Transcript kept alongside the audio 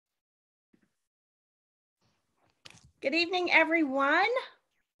Good evening, everyone.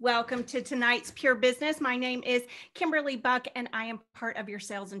 Welcome to tonight's Pure Business. My name is Kimberly Buck, and I am part of your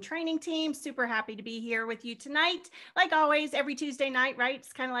sales and training team. Super happy to be here with you tonight. Like always, every Tuesday night, right?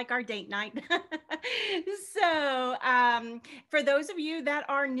 It's kind of like our date night. For those of you that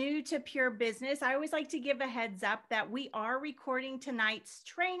are new to Pure Business, I always like to give a heads up that we are recording tonight's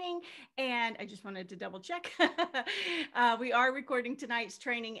training, and I just wanted to double check. We are recording tonight's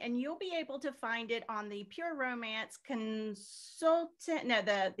training, and you'll be able to find it on the Pure Romance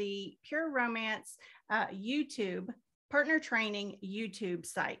the Pure Romance YouTube partner training YouTube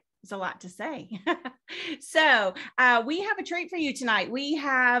site. It's a lot to say. So we have a treat for you tonight. We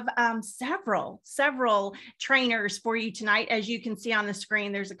have several trainers for you tonight. As you can see on the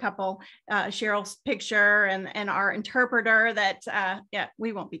screen, there's a couple, Cheryl's picture and our interpreter that,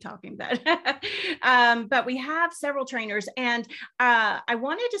 we won't be talking, but we have several trainers. And I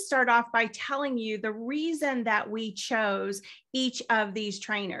wanted to start off by telling you the reason that we chose each of these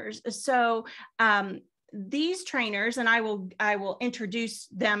trainers. So these trainers, and I will introduce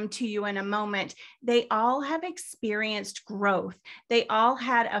them to you in a moment, they all have experienced growth. They all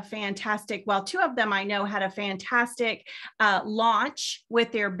had a fantastic, well, two of them I know had a fantastic launch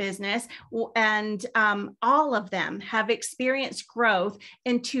with their business, and all of them have experienced growth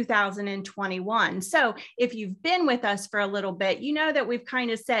in 2021. So if you've been with us for a little bit, you know that we've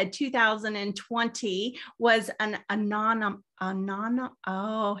kind of said 2020 was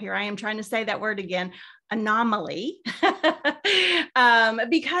here I am trying to say that word again, anomaly,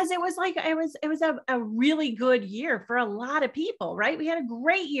 because it was a really good year for a lot of people, right? We had a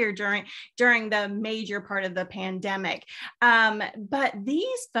great year during the major part of the pandemic. But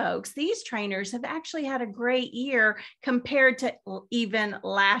these folks, these trainers have actually had a great year compared to even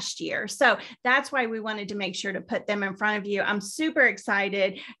last year. So that's why we wanted to make sure to put them in front of you. I'm super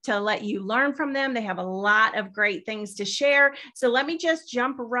excited to let you learn from them. They have a lot of great things to share. So let me just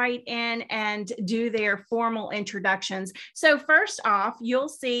jump right in and do their formal introductions. So first off, you'll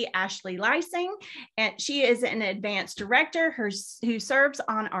see Ashli Lyseng, and she is an advanced director who serves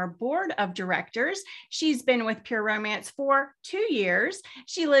on our board of directors. She's been with Pure Romance for 2 years.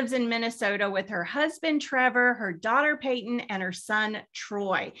 She lives in Minnesota with her husband, Trevor, her daughter, Peyton, and her son,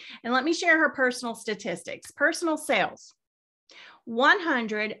 Troy. And let me share her personal statistics. Personal sales,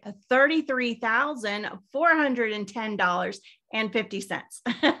 $133,410.50.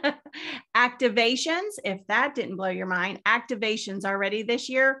 Activations, if that didn't blow your mind, activations already this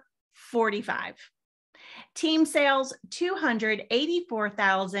year, 45. Team sales,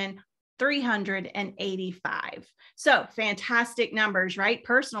 284,385. So fantastic numbers, right?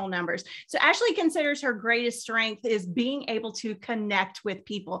 Personal numbers. So Ashli considers her greatest strength is being able to connect with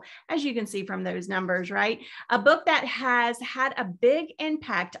people, as you can see from those numbers, right? A book that has had a big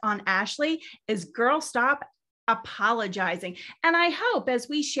impact on Ashli is Girl Stop Apologizing. And I hope as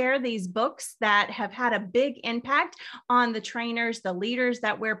we share these books that have had a big impact on the trainers, the leaders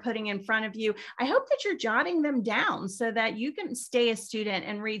that we're putting in front of you, I hope that you're jotting them down so that you can stay a student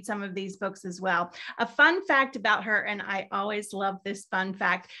and read some of these books as well. A fun fact about her, and I always love this fun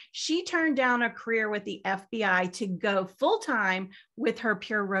fact, she turned down a career with the FBI to go full-time with her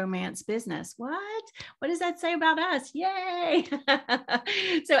Pure Romance business. What does that say about us? Yay.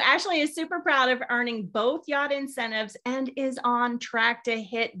 So Ashli is super proud of earning both yacht incentives and is on track to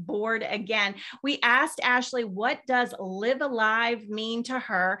hit board again. We asked Ashli, what does live alive mean to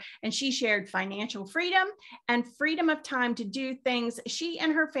her? And she shared financial freedom and freedom of time to do things she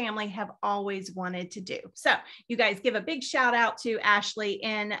and her family have always wanted to do. So you guys give a big shout out to Ashli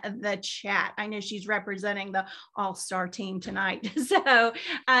in the chat. I know she's representing the all-star team tonight. So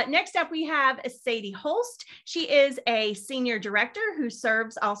next up we have Sadie Holst. She is a senior director who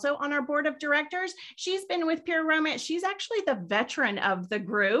serves also on our board of directors. She's been with Pure Romance. She's actually the veteran of the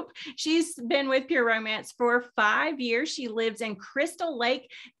group. She's been with Pure Romance for 5 years. She lives in Crystal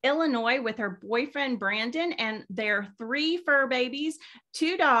Lake, Illinois with her boyfriend, Brandon, and their 3 fur babies,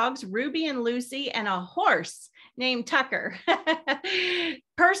 2 dogs, Ruby and Lucy, and a horse named Tucker.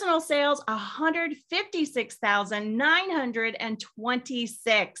 Personal sales,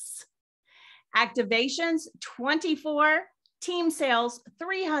 156,926. Activations, 24. Team sales,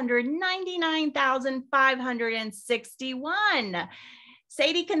 399,561.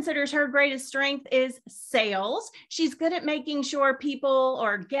 Sadie considers her greatest strength is sales. She's good at making sure people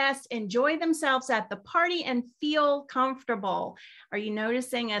or guests enjoy themselves at the party and feel comfortable. Are you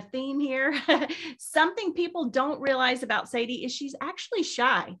noticing a theme here? Something people don't realize about Sadie is she's actually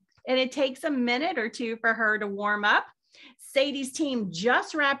shy, and it takes a minute or two for her to warm up. Sadie's team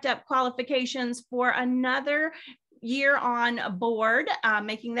just wrapped up qualifications for another year on board,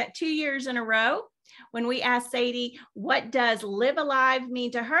 making that 2 years in a row. When we asked Sadie, what does live alive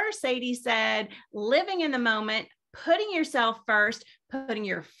mean to her? Sadie said, living in the moment, putting yourself first, putting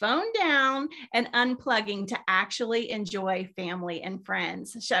your phone down, and unplugging to actually enjoy family and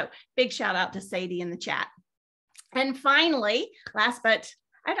friends. So big shout out to Sadie in the chat. And finally, last but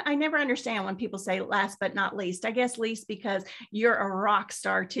I never understand when people say last but not least. I guess least because you're a rock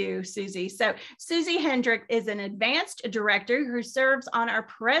star too, Susie. So Susie Hendrick is an advanced director who serves on our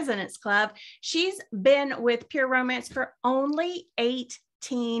President's Club. She's been with Pure Romance for only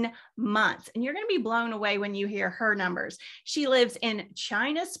 18 months. And you're going to be blown away when you hear her numbers. She lives in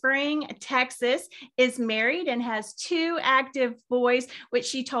China Spring, Texas, is married and has 2 active boys, which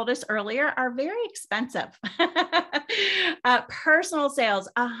she told us earlier are very expensive. Personal sales,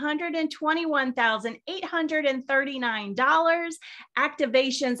 $121,839.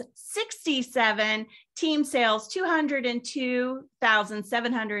 Activations, 67. Team sales,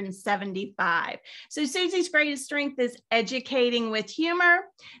 $202,775. So Susie's greatest strength is educating with humor.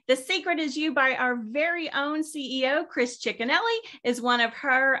 The Secret Is You by our very own CEO, Chris Ciccanelli, is one of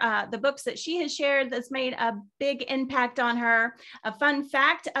her, the books that she has shared that's made a big impact on her. A fun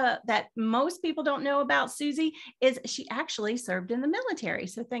fact that most people don't know about Susie is she actually served in the military.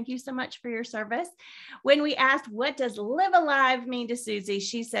 So thank you so much for your service. When we asked, what does live alive mean to Susie?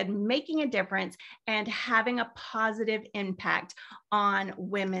 She said, making a difference and having a positive impact on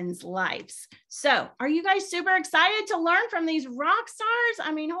women's lives. So are you guys super excited to learn from these rock stars?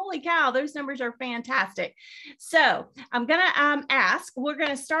 I mean, holy cow, those numbers are fantastic. So I'm going to we're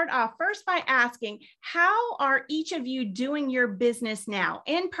going to start off first by asking, how are each of you doing your business now?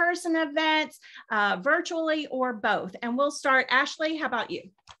 In-person events, virtually, or both? And we'll start, Ashli, how about you?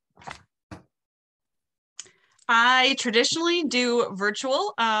 I traditionally do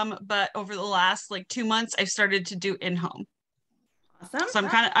virtual, but over the last 2 months, I've started to do in-home. Awesome. So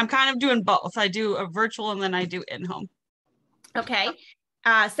I'm kind of doing both. I do a virtual and then I do in-home. Okay.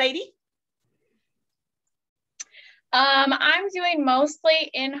 Sadie? I'm doing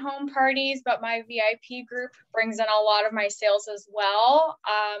mostly in-home parties, but my VIP group brings in a lot of my sales as well.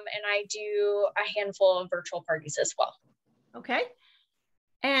 And I do a handful of virtual parties as well. Okay.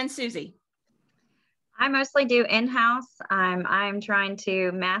 And Susie? I mostly do in-house. I'm trying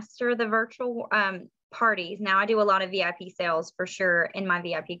to master the virtual parties. Now I do a lot of VIP sales for sure in my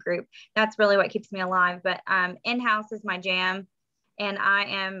VIP group. That's really what keeps me alive. But in-house is my jam. And I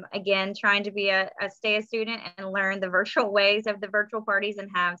am, again, trying to be stay a student and learn the virtual ways of the virtual parties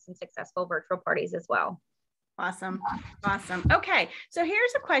and have some successful virtual parties as well. Awesome. Awesome. Okay. So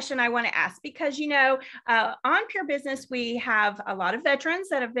here's a question I want to ask, because, on Pure Business, we have a lot of veterans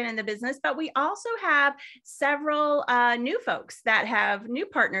that have been in the business, but we also have several new folks new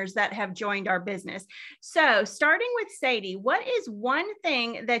partners that have joined our business. So starting with Sadie, what is one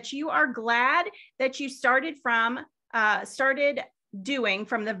thing that you are glad that you started doing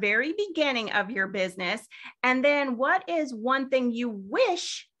from the very beginning of your business? And then what is one thing you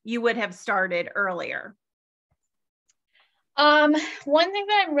wish you would have started earlier? One thing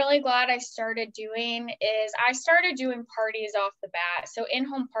that I'm really glad I started doing is I started doing parties off the bat. So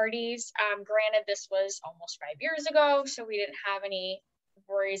in-home parties, granted, this was almost 5 years ago, so we didn't have any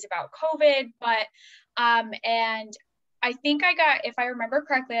worries about COVID, but, and I think if I remember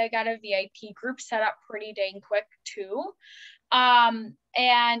correctly, I got a VIP group set up pretty dang quick too. And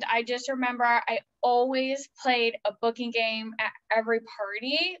I just remember I always played a booking game at every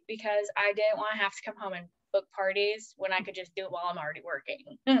party because I didn't want to have to come home and book parties when I could just do it while I'm already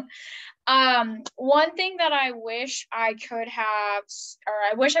working. One thing that I wish I could have, or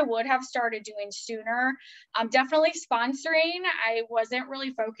I wish I would have started doing sooner, definitely sponsoring. I wasn't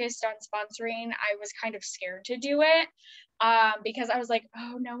really focused on sponsoring. I was kind of scared to do it. Because I was like,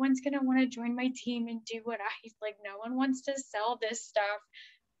 oh, no one's going to want to join my team and do what no one wants to sell this stuff.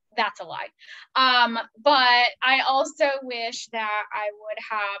 That's a lie. But I also wish that I would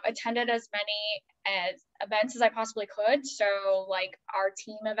have attended as many events as I possibly could. So like our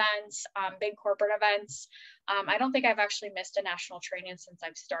team events, big corporate events. I don't think I've actually missed a national training since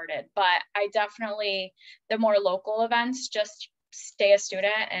I've started, but I definitely, the more local events, just stay a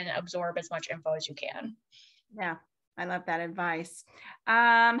student and absorb as much info as you can. Yeah. I love that advice.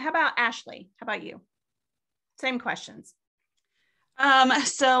 How about Ashli? How about you? Same questions.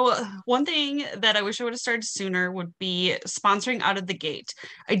 So one thing that I wish I would have started sooner would be sponsoring out of the gate.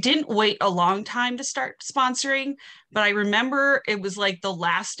 I didn't wait a long time to start sponsoring, but I remember it was like the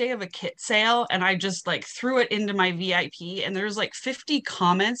last day of a kit sale and I just threw it into my VIP and there was 50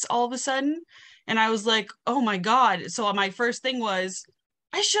 comments all of a sudden. And I was like, oh my God. So my first thing was,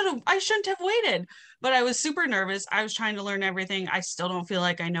 I shouldn't have waited, but I was super nervous. I was trying to learn everything. I still don't feel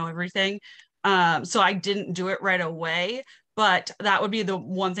like I know everything. So I didn't do it right away, but that would be the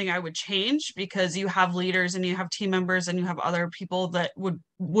one thing I would change, because you have leaders and you have team members and you have other people that would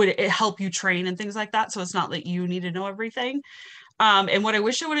help you train and things like that. So it's not that you need to know everything. And what I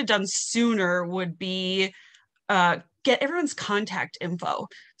wish I would have done sooner would be get everyone's contact info.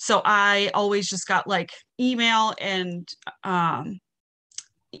 So I always just got like email and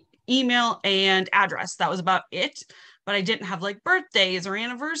address. That was about it. But I didn't have like birthdays or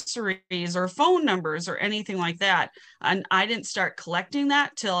anniversaries or phone numbers or anything like that. And I didn't start collecting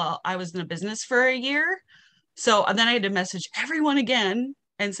that till I was in a business for a year. So then I had to message everyone again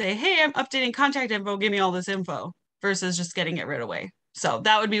and say, hey, I'm updating contact info, give me all this info, versus just getting it right away. So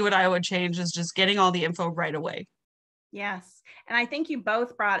that would be what I would change, is just getting all the info right away. Yes. And I think you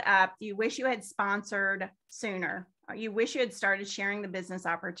both brought up, you wish you had sponsored sooner. You wish you had started sharing the business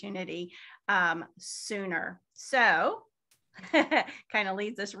opportunity sooner. So kind of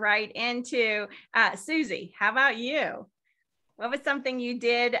leads us right into Susie. How about you? What was something you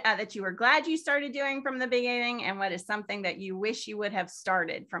did that you were glad you started doing from the beginning? And what is something that you wish you would have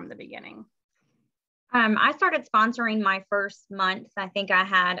started from the beginning? I started sponsoring my first month. I think I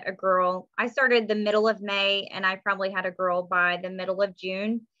had a girl. I started the middle of May, and I probably had a girl by the middle of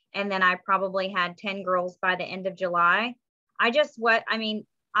June. And then I probably had 10 girls by the end of July. I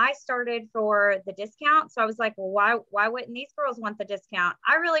started for the discount. So I was like, well, why wouldn't these girls want the discount?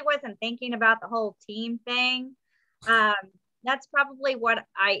 I really wasn't thinking about the whole team thing. That's probably what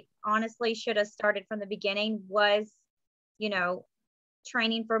I honestly should have started from the beginning, was,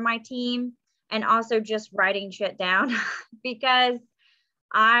 training for my team, and also just writing shit down because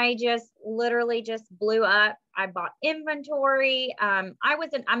I just literally just blew up. I bought inventory. I'm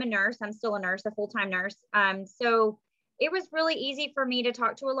a nurse. I'm still a nurse, a full-time nurse. So it was really easy for me to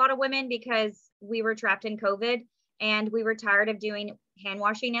talk to a lot of women because we were trapped in COVID and we were tired of doing hand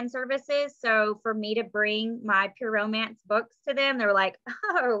washing and services. So for me to bring my Pure Romance books to them, they were like,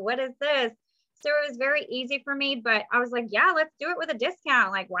 oh, what is this? So it was very easy for me, but I was like, yeah, let's do it with a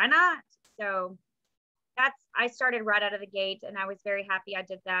discount. Like, why not? So I started right out of the gate, and I was very happy I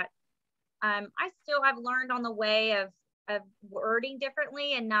did that. I've learned on the way of wording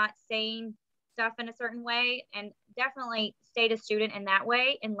differently and not saying stuff in a certain way, and definitely stayed a student in that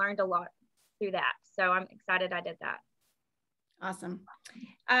way and learned a lot through that. So I'm excited I did that. Awesome.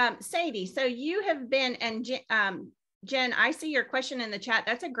 Sadie, so you have been, and Jen, I see your question in the chat.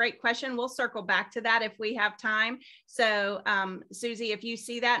 That's a great question. We'll circle back to that if we have time. So Susie, if you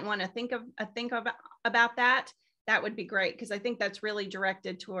see that and want to think about that, that would be great, because I think that's really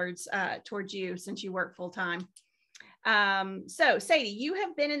directed towards you, since you work full time. So Sadie, you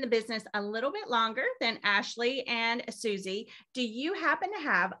have been in the business a little bit longer than Ashli and Susie. Do you happen to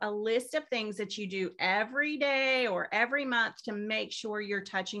have a list of things that you do every day or every month to make sure you're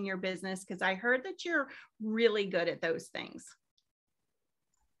touching your business? Because I heard that you're really good at those things.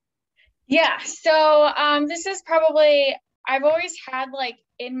 Yeah, so this is probably, I've always had like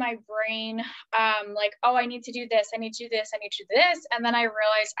in my brain, like, oh, I need to do this, I need to do this, I need to do this. And then I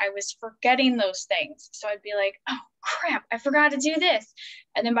realized I was forgetting those things. So I'd be like, oh crap, I forgot to do this.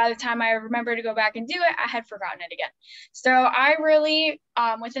 And then by the time I remember to go back and do it, I had forgotten it again. So I really,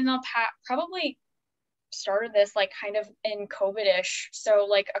 within the past, probably started this like kind of in COVID-ish. So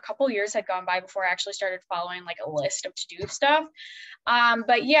like a couple years had gone by before I actually started following like a list of to-do stuff.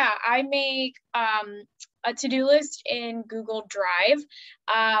 But yeah, I make a to-do list in Google Drive.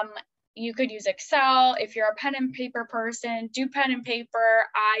 You could use Excel. If you're a pen and paper person, do pen and paper.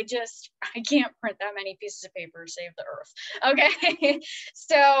 I can't print that many pieces of paper to save the earth. Okay.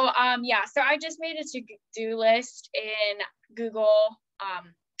 So yeah, so I just made a to-do list in Google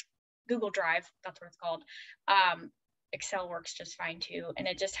Drive. That's what it's called. Excel works just fine too. And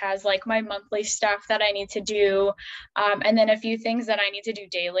it just has like my monthly stuff that I need to do. And then a few things that I need to do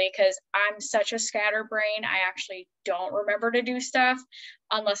daily, because I'm such a scatterbrain. I actually don't remember to do stuff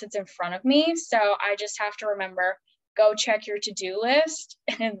unless it's in front of me. So I just have to remember, go check your to-do list,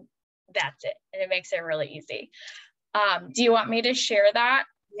 and that's it. And it makes it really easy. Do you want me to share that?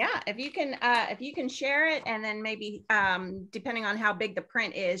 Yeah, if you can share it, and then maybe depending on how big the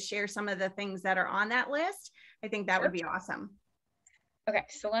print is, share some of the things that are on that list. I think that would be awesome. Okay,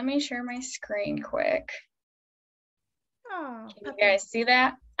 so let me share my screen quick. Oh, can you guys see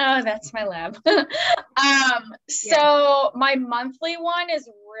that? Oh, that's my lab. So my monthly one is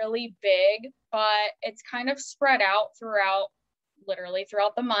really big, but it's kind of spread out literally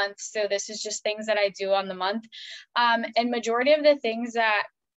throughout the month. So this is just things that I do on the month. And majority of the things that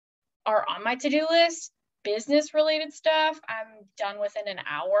are on my to-do list, business related stuff, I'm done within an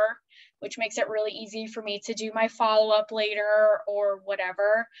hour. which makes it really easy for me to do my follow-up later or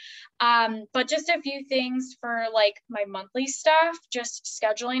whatever. But just a few things for like my monthly stuff, just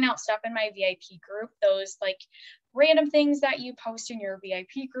scheduling out stuff in my VIP group, those like random things that you post in your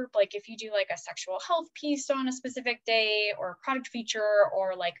VIP group, like if you do like a sexual health piece on a specific day or a product feature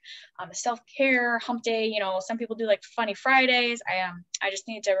or like a self-care hump day, you know, some people do like funny Fridays. I just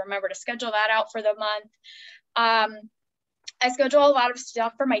need to remember to schedule that out for the month. I schedule a lot of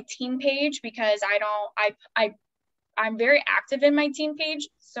stuff for my team page because I'm very active in my team page.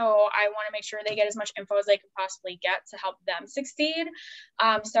 So I want to make sure they get as much info as they can possibly get to help them succeed.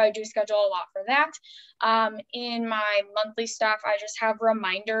 So I do schedule a lot for that. In my monthly stuff, I just have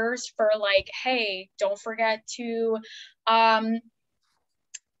reminders for like, hey, don't forget to, I'm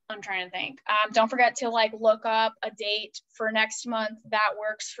trying to think. Don't forget to like look up a date for next month that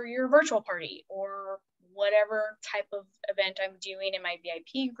works for your virtual party or whatever type of event I'm doing in my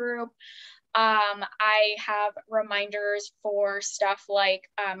VIP group. I have reminders for stuff like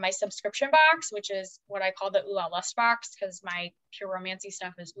my subscription box, which is what I call the Ooh La Lust box because my pure romancy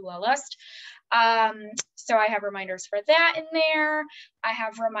stuff is Ooh La Lust. So I have reminders for that in there. I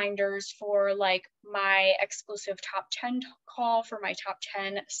have reminders for like my exclusive top 10 call for my top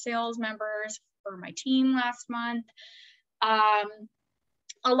 10 sales members for my team last month.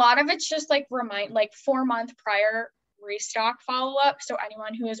 A lot of it's just like 4-month prior restock follow-up. So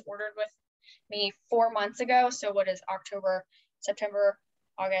anyone who has ordered with me 4 months ago, so what is October, September,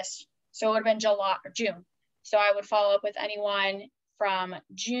 August, so it would have been July or June. So I would follow up with anyone from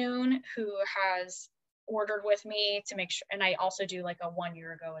June who has ordered with me to make sure, and I also do like a 1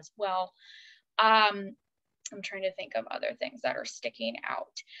 year ago as well. I'm trying to think of other things that are sticking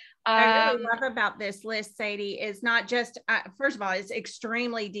out. I really love about this list, Sadie, is not just, first of all, it's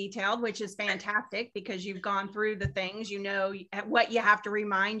extremely detailed, which is fantastic because you've gone through the things, you know what you have to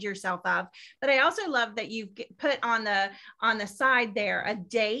remind yourself of. But I also love that you've put on the side there a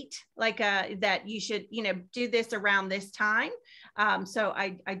date, like that you should, you know, do this around this time. So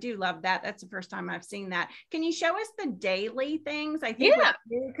I do love that. That's the first time I've seen that. Can you show us the daily things? I think with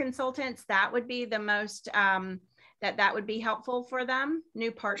new consultants, that would be the most, that would be helpful for them,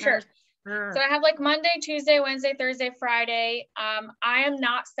 new partners. Sure. So I have like Monday, Tuesday, Wednesday, Thursday, Friday. I am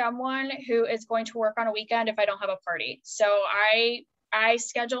not someone who is going to work on a weekend if I don't have a party. So I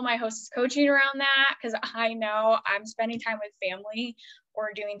schedule my hostess coaching around that because I know I'm spending time with family or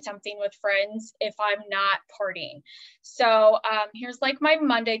doing something with friends if I'm not partying. So here's like my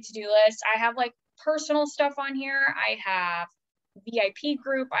Monday to-do list. I have like personal stuff on here. I have VIP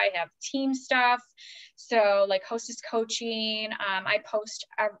group, I have team stuff, so like hostess coaching. I post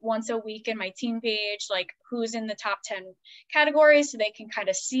once a week in my team page like who's in the top 10 categories so they can kind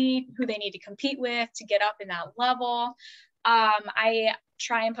of see who they need to compete with to get up in that level. I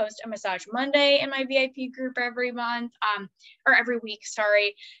try and post a massage Monday in my VIP group every month, or every week,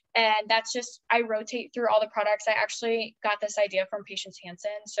 sorry. And that's just, I rotate through all the products. I actually got this idea from Patience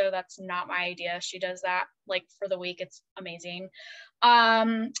Hansen, so that's not my idea. She does that like for the week. It's amazing.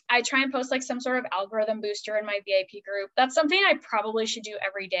 I try and post like some sort of algorithm booster in my VIP group. That's something I probably should do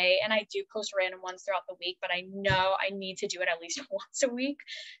every day. And I do post random ones throughout the week, but I know I need to do it at least once a week.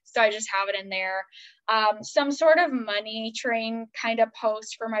 So I just have it in there. Some sort of money train kind of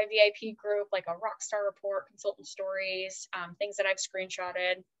post for my VIP group, like a rockstar report, consultant stories, things that I've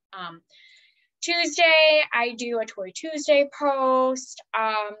screenshotted. Tuesday, I do a Toy Tuesday post.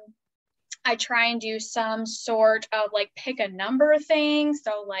 I try and do some sort of like pick a number thing.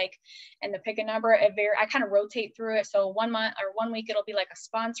 So like, and the pick a number, I kind of rotate through it. So 1 month or 1 week, it'll be like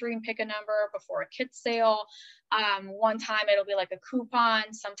a sponsoring pick a number before a kit sale. One time it'll be like a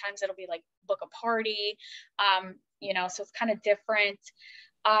coupon. Sometimes it'll be like book a party, you know, so it's kind of different.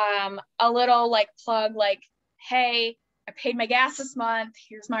 A little like plug, like, hey, I paid my gas this month.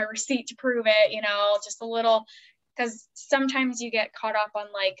 Here's my receipt to prove it, you know, just a little, because sometimes you get caught up on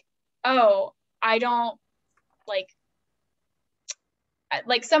like, oh, I don't like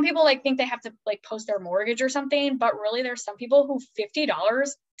some people like think they have to like post their mortgage or something, but really there's some people who $50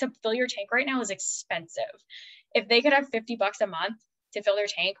 to fill your tank right now is expensive. If they could have $50 a month to fill their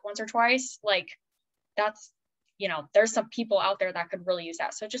tank once or twice, like that's, you know, there's some people out there that could really use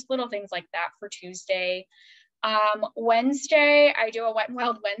that. So just little things like that for Tuesday. Wednesday, I do a Wet and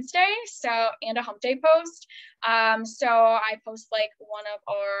Wild Wednesday, so, and a hump day post. So I post like one of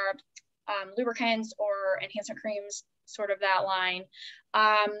our lubricants or enhancement creams, sort of that line.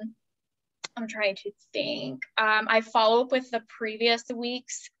 I'm trying to think. I follow up with the previous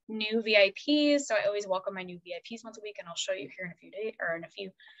week's new VIPs. So I always welcome my new VIPs once a week, and I'll show you here in a few days or in a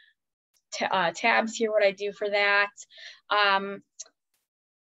few tabs here what I do for that.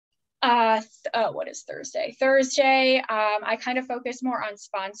 What is Thursday? Thursday, I kind of focus more on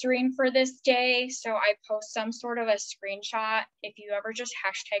sponsoring for this day. So I post some sort of a screenshot. If you ever just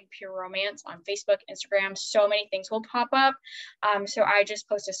hashtag pure romance on Facebook, Instagram, so many things will pop up. So I just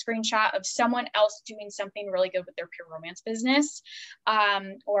post a screenshot of someone else doing something really good with their pure romance business.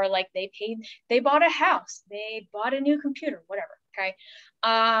 Or like they bought a house, they bought a new computer, whatever. Okay.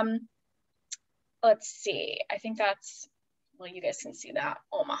 Let's see. I think that's, well, you guys can see that.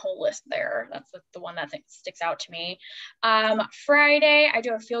 Oh, my whole list there. That's the one that sticks out to me. Friday, I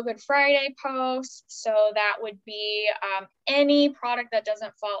do a Feel Good Friday post. So that would be any product that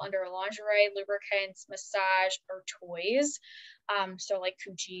doesn't fall under lingerie, lubricants, massage, or toys. So like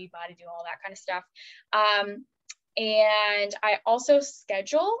Coochie, Body Do, all that kind of stuff. And I also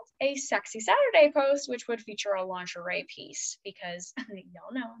schedule a Sexy Saturday post, which would feature a lingerie piece, because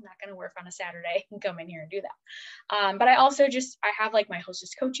y'all know I'm not going to work on a Saturday and come in here and do that. But I also I have like my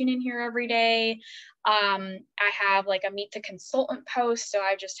hostess coaching in here every day. I have like a meet the consultant post. So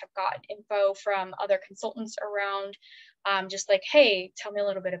I just have gotten info from other consultants around, just like, hey, tell me a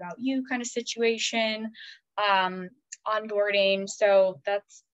little bit about you kind of situation, onboarding. So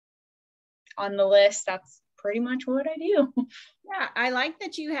that's on the list. That's pretty much what I do. Yeah, I like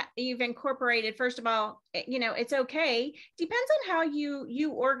that you've incorporated, first of all, you know, it's okay. Depends on how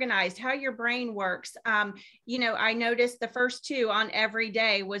you organized, how your brain works. You know, I noticed the first two on every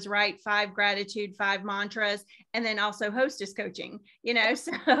day was write 5 gratitude, 5 mantras, and then also hostess coaching, you know,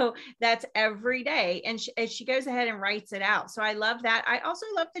 so that's every day. And she goes ahead and writes it out. So I love that. I also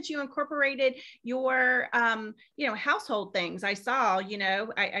love that you incorporated your, you know, household things. I saw, you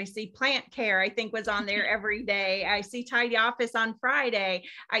know, I see plant care, I think was on there every day. I see tidy office on Friday.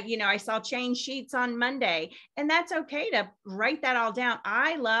 I saw change sheets on Monday, and that's okay to write that all down.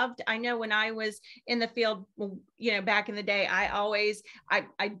 I know when I was in the field, you know, back in the day,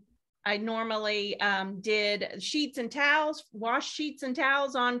 I normally did sheets and towels, wash sheets and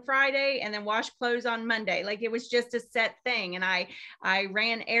towels on Friday, and then wash clothes on Monday. Like it was just a set thing. And I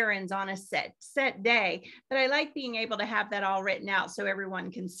ran errands on a set day, but I like being able to have that all written out so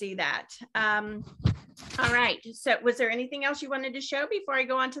everyone can see that. All right. So was there anything else you wanted to show before I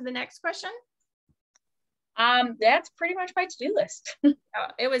go on to the next question? That's pretty much my to-do list.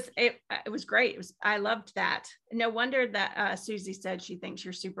 It was great. I loved that. No wonder that Susie said she thinks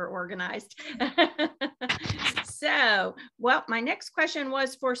you're super organized. So, well, my next question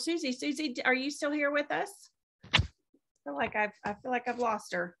was for Susie. Susie, are you still here with us? I feel like I've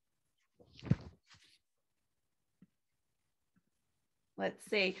lost her. Let's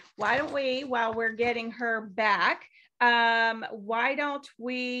see. Why don't we, while we're getting her back, why don't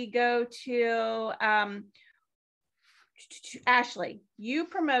we go to Ashli? You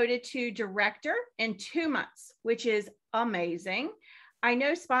promoted to director in 2 months, which is amazing. I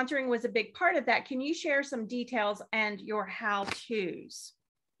know sponsoring was a big part of that. Can you share some details and your how-tos?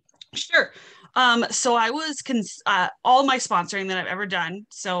 Sure. So I was all my sponsoring that I've ever done.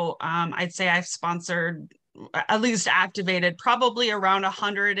 So I'd say I've sponsored, at least activated, probably around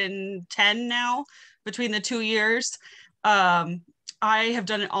 110 now between the 2 years. I have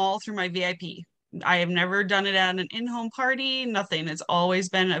done it all through my VIP. I have never done it at an in-home party, nothing. It's always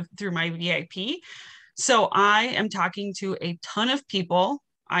been through my VIP. So I am talking to a ton of people.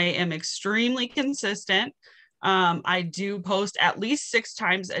 I am extremely consistent. I do post at least 6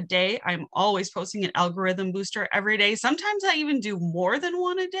 times a day. I'm always posting an algorithm booster every day. Sometimes I even do more than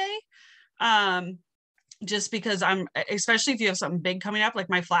one a day. Just because especially if you have something big coming up, like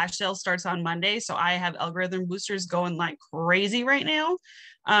my flash sale starts on Monday. So I have algorithm boosters going like crazy right now,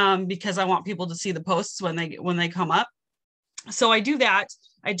 because I want people to see the posts when they come up. So I do that.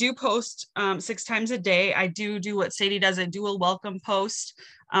 I do post 6 times a day. I do what Sadie does. I do a welcome post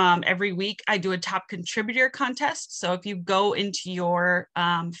every week. I do a top contributor contest. So if you go into your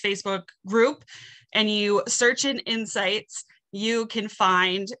Facebook group and you search in insights, you can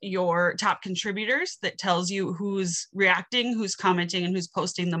find your top contributors that tells you who's reacting, who's commenting, and who's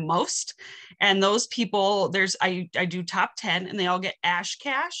posting the most. And those people, I do top 10, and they all get Ash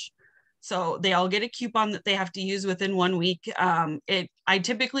Cash. So they all get a coupon that they have to use within 1 week. I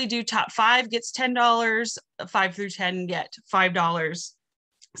typically do top 5 gets $10, 5 through 10 get $5.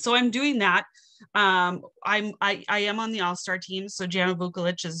 So I'm doing that. I am on the All-Star team. So Jana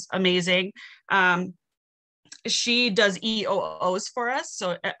Vukovic is amazing. She does EOOs for us.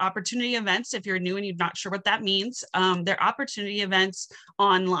 So opportunity events, if you're new and you're not sure what that means, they're opportunity events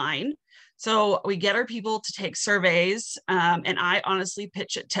online. So we get our people to take surveys, and I honestly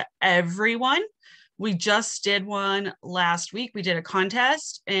pitch it to everyone. We just did one last week. We did a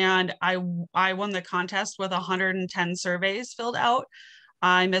contest, and I won the contest with 110 surveys filled out.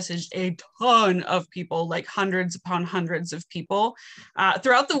 I messaged a ton of people, like hundreds upon hundreds of people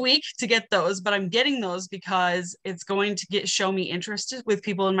throughout the week to get those, but I'm getting those because it's going to show me interest with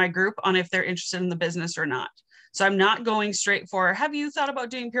people in my group on if they're interested in the business or not. So I'm not going straight for, have you thought about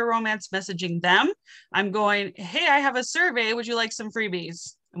doing pure romance, messaging them? I'm going, hey, I have a survey. Would you like some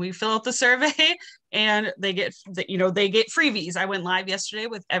freebies? And we fill out the survey and they get freebies. I went live yesterday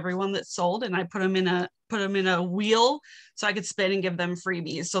with everyone that sold, and I put them in a wheel so I could spin and give them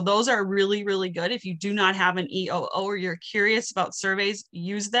freebies. So those are really, really good. If you do not have an EOO or you're curious about surveys,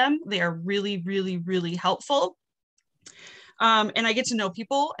 use them. They are really, really, really helpful. And I get to know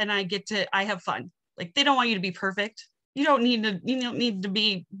people, and I have fun. Like, they don't want you to be perfect. You don't need to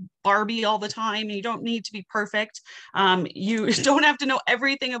be Barbie all the time. You don't need to be perfect. You don't have to know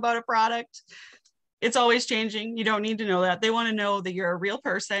everything about a product. It's always changing. You don't need to know that. They want to know that you're a real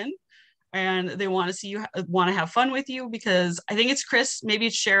person, and they want to see you, want to have fun with you, because I think it's Chris, maybe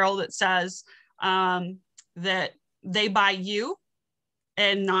it's Cheryl, that says that they buy you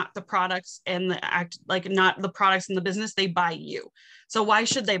and not the products and not the products in the business. They buy you. So why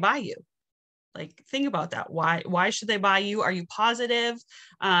should they buy you? Like, think about that. Why should they buy you? Are you positive?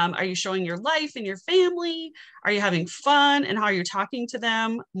 Are you showing your life and your family? Are you having fun? And how you're talking to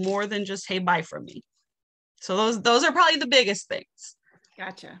them, more than just, hey, buy from me. So those are probably the biggest things.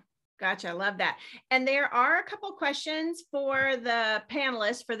 Gotcha. I love that. And there are a couple questions for the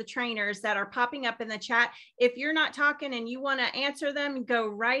panelists, for the trainers, that are popping up in the chat. If you're not talking and you want to answer them, go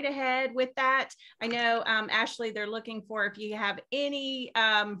right ahead with that. I know, Ashli, they're looking for if you have any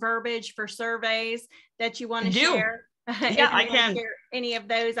verbiage for surveys that you want to share. Yeah, I can share any of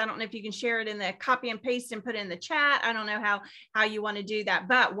those. I don't know if you can share it in the copy and paste and put it in the chat. I don't know how you want to do that.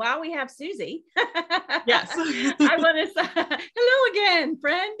 But while we have Susie, yes, I want to say hello again,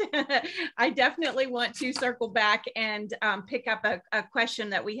 friend. I definitely want to circle back and pick up a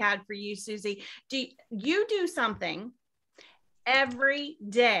question that we had for you, Susie. Do you do something every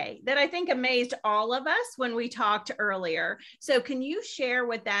day that I think amazed all of us when we talked earlier? So can you share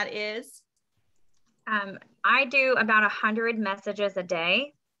what that is? I do about 100 messages a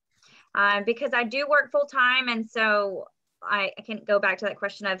day because I do work full time. And so I can go back to that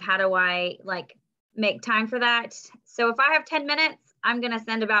question of how do I make time for that? So if I have 10 minutes, I'm going to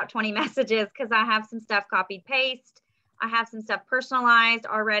send about 20 messages because I have some stuff copied paste. I have some stuff personalized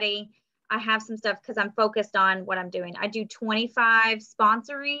already. I have some stuff because I'm focused on what I'm doing. I do 25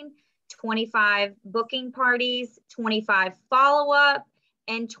 sponsoring, 25 booking parties, 25 follow-up,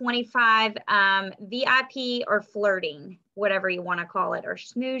 and 25 VIP or flirting, whatever you want to call it, or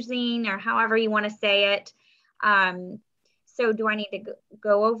schmoozing, or however you want to say it. So do I need to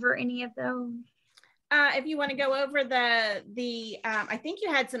go over any of those? If you want to go over I think you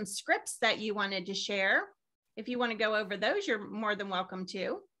had some scripts that you wanted to share. If you want to go over those, you're more than welcome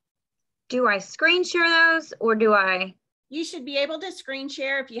to. Do I screen share those, or do I? You should be able to screen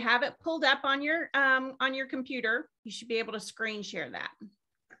share. If you have it pulled up on your computer, you should be able to screen share that.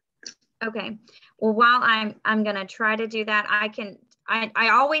 Okay. Well, while I'm going to try to do that, I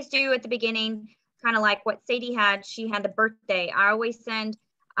always do at the beginning, kind of like what Sadie had. She had a birthday. I always send,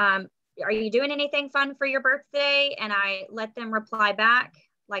 are you doing anything fun for your birthday? And I let them reply back.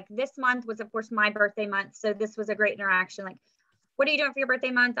 Like, this month was, of course, my birthday month. So this was a great interaction. Like, what are you doing for your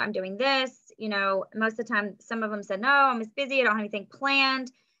birthday month? I'm doing this. You know, most of the time, some of them said, no, I'm just busy. I don't have anything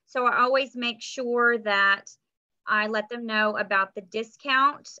planned. So I always make sure that I let them know about the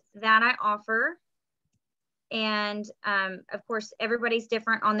discount that I offer. And of course, everybody's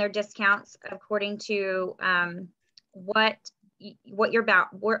different on their discounts according to what you're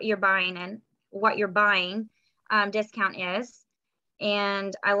buying and what your buying discount is.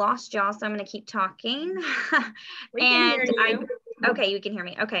 And I lost y'all, so I'm going to keep talking. We can hear you. Okay, you can hear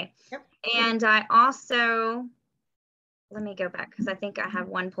me. Okay. Yep. And I also, let me go back because I think I have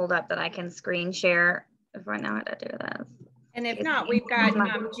one pulled up that I can screen share. If right now I do this. And if not, we've got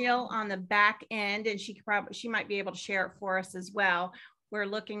Jill on the back end, and she might be able to share it for us as well. We're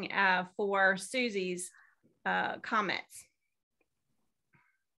looking for Susie's comments.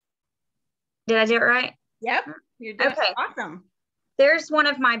 Did I do it right? Yep, you did. Okay. Awesome. There's one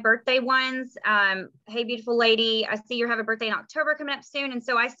of my birthday ones. Hey, beautiful lady, I see you have a birthday in October coming up soon. And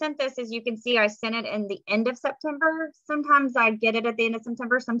so I sent this, as you can see, I sent it in the end of September. Sometimes I get it at the end of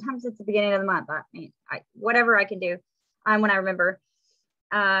September. Sometimes it's the beginning of the month. I mean, whatever I can do when I remember.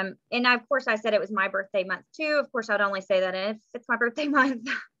 And of course, I said it was my birthday month too. Of course, I'd only say that if it's my birthday month.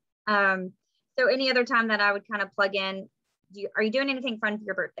 So any other time that I would kind of plug in, are you doing anything fun for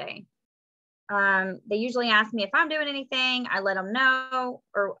your birthday? They usually ask me if I'm doing anything. I let them know,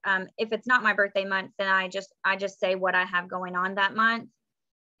 or if it's not my birthday month, then I just say what I have going on that month.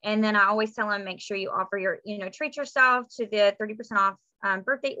 And then I always tell them, make sure you offer your, treat yourself to the 30% off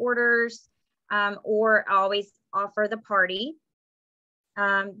birthday orders, or I always offer the party.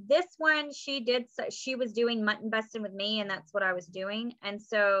 This one, she was doing mutton busting with me, and that's what I was doing. And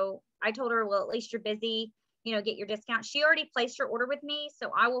so I told her, well, at least you're busy, get your discount. She already placed her order with me.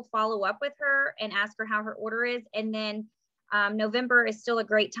 So I will follow up with her and ask her how her order is. And then November is still a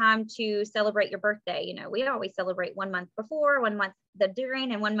great time to celebrate your birthday. We always celebrate 1 month before, 1 month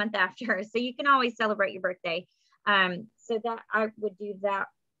during, and 1 month after. So you can always celebrate your birthday. So that I would do that.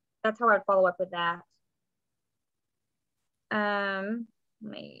 That's how I'd follow up with that.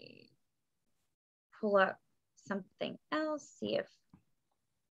 Let me pull up something else, see if,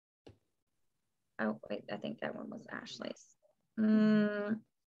 oh wait, I think that one was Ashley's.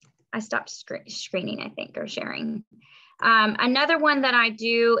 I stopped screening, I think, or sharing. Another one that I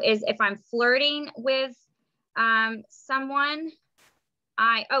do is if I'm flirting with someone,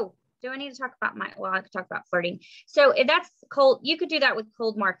 do I need to talk about I could talk about flirting. So if that's cold, you could do that with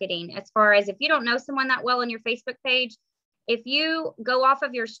cold marketing. As far as if you don't know someone that well on your Facebook page, if you go off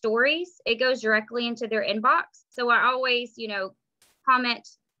of your stories, it goes directly into their inbox. So I always, comment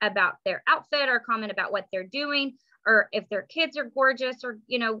about their outfit or comment about what they're doing, or if their kids are gorgeous or,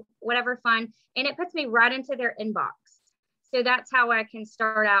 whatever fun, and it puts me right into their inbox. So that's how I can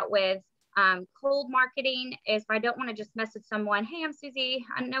start out with cold marketing. If I don't want to just message someone, hey, I'm Susie.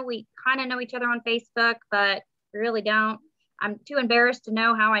 I know we kind of know each other on Facebook, but really don't. I'm too embarrassed to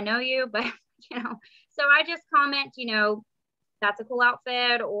know how I know you, but, so I just comment, that's a cool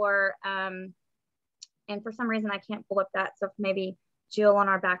outfit, or, and for some reason I can't pull up that. So maybe Jill on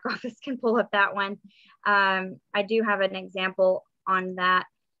our back office can pull up that one. I do have an example on that.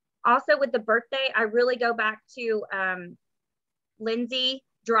 Also with the birthday, I really go back to Lindsay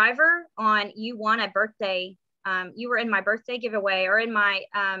Driver on, you won a birthday. You were in my birthday giveaway or in my,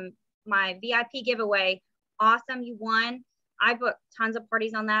 my VIP giveaway. Awesome. You won. I booked tons of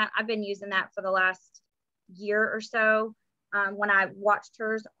parties on that. I've been using that for the last year or so. When I watched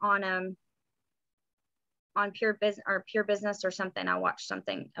hers on Pure Business or something, I watched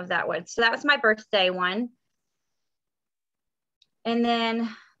something of that one. So that was my birthday one. And then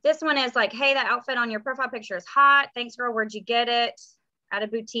this one is like, hey, that outfit on your profile picture is hot. Thanks, girl. Where'd you get it? At a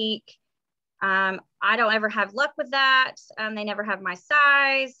boutique. I don't ever have luck with that. They never have my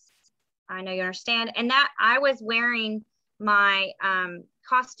size. I know you understand. And that I was wearing my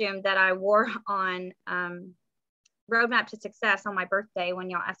costume that I wore on Roadmap to Success on my birthday when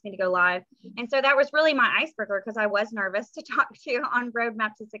y'all asked me to go live. And so that was really my icebreaker, because I was nervous to talk to you on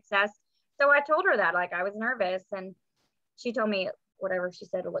Roadmap to Success. So I told her that, like, I was nervous, and she told me whatever she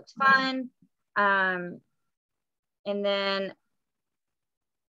said, it looked fun. And then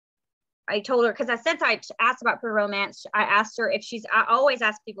I told her, because since I asked about Pure Romance, I asked her if I always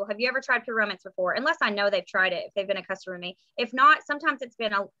ask people, have you ever tried Pure Romance before? Unless I know they've tried it, if they've been a customer of me. If not, sometimes it's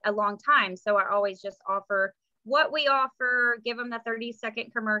been a long time. So I always just offer what we offer, give them the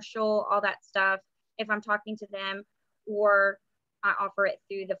 30-second commercial, all that stuff, if I'm talking to them, or I offer it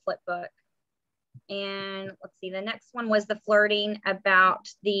through the flip book. And let's see, the next one was the flirting about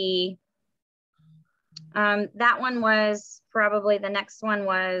the, that one was probably, the next one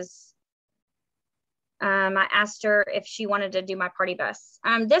was, I asked her if she wanted to do my party bus.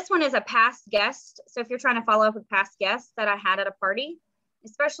 This one is a past guest. So if you're trying to follow up with past guests that I had at a party,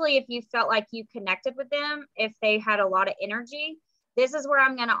 especially if you felt like you connected with them, if they had a lot of energy, this is where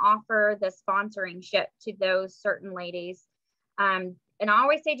I'm going to offer the sponsoring ship to those certain ladies. And I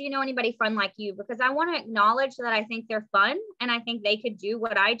always say, do you know anybody fun like you? Because I want to acknowledge that I think they're fun, and I think they could do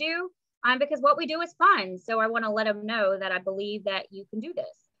what I do, because what we do is fun. So I want to let them know that I believe that you can do this.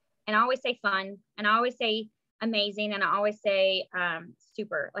 And I always say fun, and I always say amazing, and I always say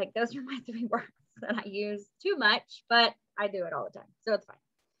super. Like, those are my 3 words that I use too much, but I do it all the time, so it's fine.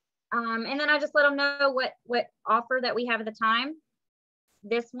 And then I just let them know what offer that we have at the time.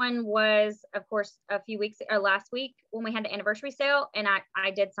 This one was, of course, a few weeks or last week when we had the anniversary sale, and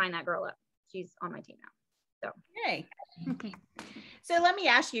I did sign that girl up. She's on my team now. So yay. So let me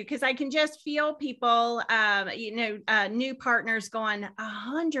ask you, because I can just feel people, new partners going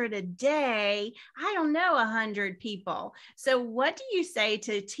 100 a day. I don't know 100 people. So what do you say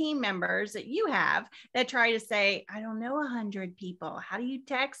to team members that you have that try to say, I don't know 100 people? How do you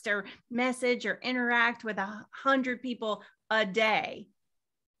text or message or interact with 100 people a day?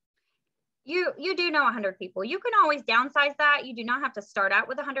 You do know 100 people. You can always downsize that. You do not have to start out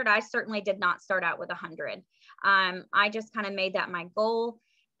with 100. I certainly did not start out with 100. I just kind of made that my goal.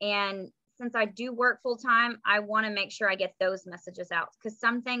 And since I do work full time, I want to make sure I get those messages out, because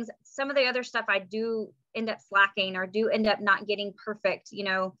some of the other stuff I do end up slacking or do end up not getting perfect,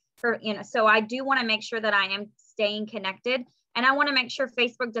 so I do want to make sure that I am staying connected, and I want to make sure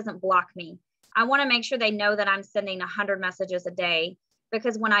Facebook doesn't block me. I want to make sure they know that I'm sending 100 messages a day,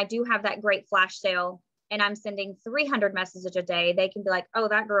 because when I do have that great flash sale and I'm sending 300 messages a day, they can be like, oh,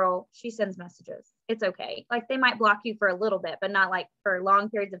 that girl, she sends messages. It's okay. Like, they might block you for a little bit, but not like for long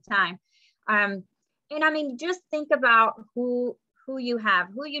periods of time. And I mean, just think about who you have,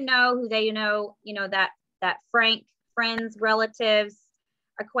 who they that friends, relatives,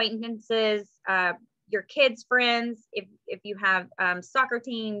 acquaintances, your kids' friends, if you have soccer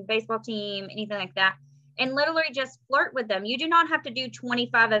team, baseball team, anything like that, and literally just flirt with them. You do not have to do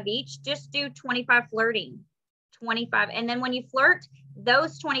 25 of each, just do 25 flirting, 25. And then when you flirt,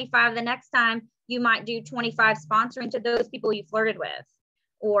 those 25, the next time you might do 25 sponsoring to those people you flirted with,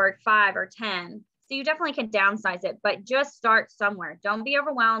 or 5 or 10. So you definitely can downsize it, but just start somewhere. Don't be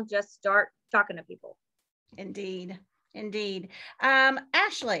overwhelmed. Just start talking to people. Indeed.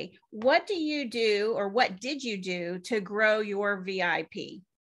 Ashli, what do you do, or what did you do to grow your VIP?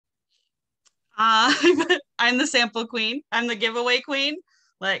 I'm the sample queen. I'm the giveaway queen.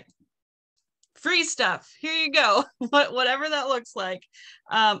 Like, free stuff. Here you go. Whatever that looks like.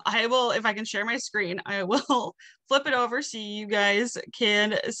 I will, if I can share my screen, I will flip it over so you guys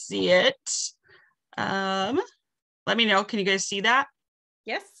can see it. Let me know. Can you guys see that?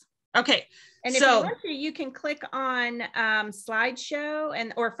 Yes. Okay. And if you want to, you can click on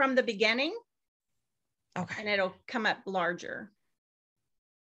slideshow or from the beginning. Okay. And it'll come up larger.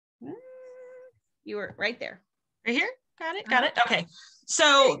 You were right there. Right here? Got it. Okay.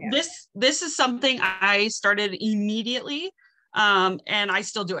 So this is something I started immediately. And I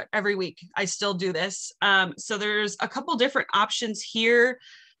still do it every week. I still do this. So there's a couple different options here.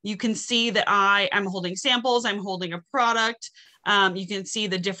 You can see that I am holding samples. I'm holding a product. You can see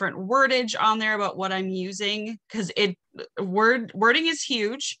the different wordage on there about what I'm using, because wording is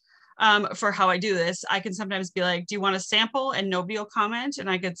huge. For how I do this. I can sometimes be like, do you want a sample? And nobody will comment.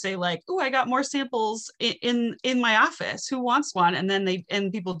 And I could say like, oh, I got more samples in my office. Who wants one? And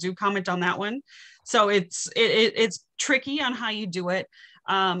then people do comment on that one. So it's tricky on how you do it.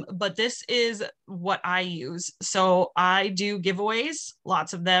 But this is what I use. So I do giveaways,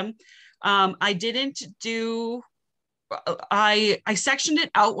 lots of them. I sectioned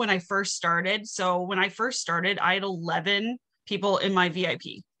it out when I first started. So when I first started, I had 11 people in my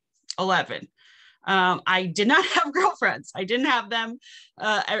VIP. 11. I did not have girlfriends. I didn't have them.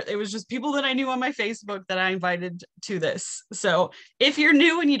 It was just people that I knew on my Facebook that I invited to this. So if you're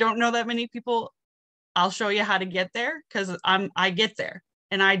new and you don't know that many people, I'll show you how to get there, because I get there,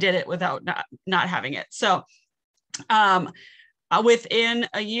 and I did it without not having it. So within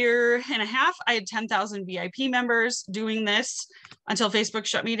a year and a half, I had 10,000 VIP members doing this until Facebook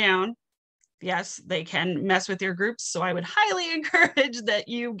shut me down. Yes, they can mess with your groups. So I would highly encourage that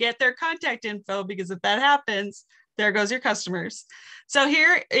you get their contact info, because if that happens, there goes your customers. So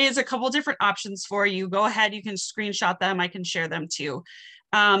here is a couple different options for you. Go ahead, you can screenshot them. I can share them too.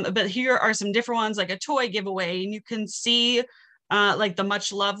 But here are some different ones, like a toy giveaway. And you can see like the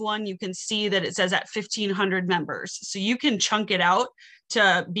much loved one, you can see that it says at 1,500 members. So you can chunk it out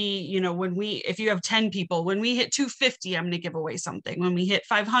to be, if you have 10 people, when we hit 250, I'm going to give away something. When we hit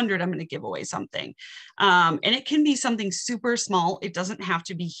 500, I'm going to give away something. And it can be something super small. It doesn't have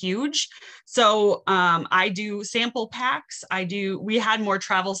to be huge. So I do sample packs. We had more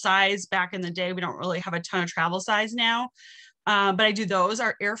travel size back in the day. We don't really have a ton of travel size now. But I do those.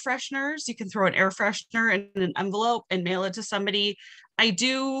 Are air fresheners. You can throw an air freshener in an envelope and mail it to somebody. I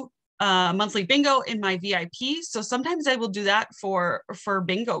do monthly bingo in my VIP. So sometimes I will do that for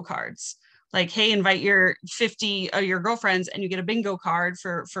bingo cards. Like, hey, invite your 50 of your girlfriends and you get a bingo card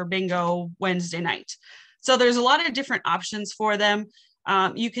for bingo Wednesday night. So there's a lot of different options for them.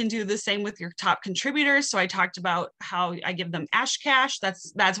 You can do the same with your top contributors. So I talked about how I give them Ash Cash.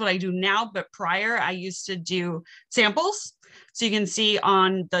 That's what I do now. But prior, I used to do samples. So you can see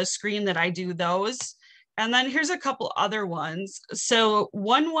on the screen that I do those. And then here's a couple other ones. So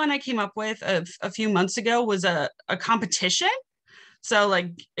one I came up with a few months ago was a competition. So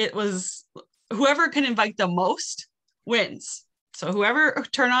like it was whoever can invite the most wins. So whoever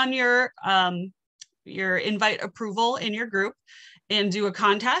turn on your invite approval in your group and do a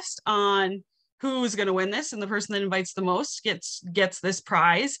contest on who's going to win this, and the person that invites the most gets this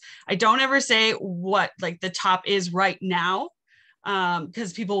prize. I don't ever say what like the top is right now,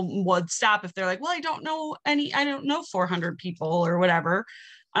 because people would stop if they're like, well, I don't know 400 people or whatever.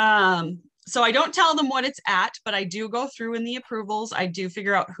 So I don't tell them what it's at, but I do go through in the approvals. I do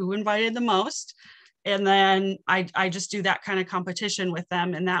figure out who invited the most. And then I just do that kind of competition with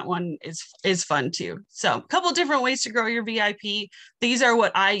them. And that one is fun too. So a couple different ways to grow your VIP. These are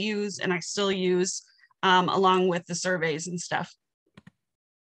what I use and I still use along with the surveys and stuff.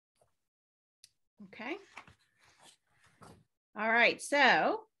 Okay. All right.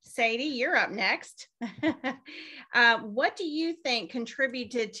 So Sadie, you're up next. What do you think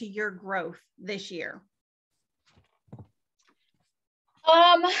contributed to your growth this year?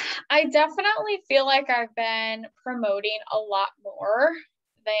 I definitely feel like I've been promoting a lot more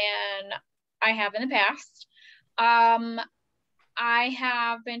than I have in the past. I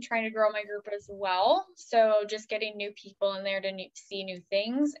have been trying to grow my group as well. So just getting new people in there to see new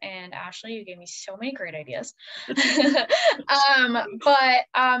things. And Ashley, you gave me so many great ideas. I've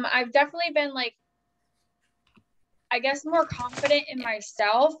definitely been like, I guess, more confident in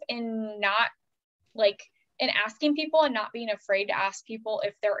myself in not like, in asking people and not being afraid to ask people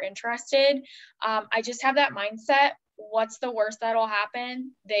if they're interested. I just have that mindset. What's the worst that'll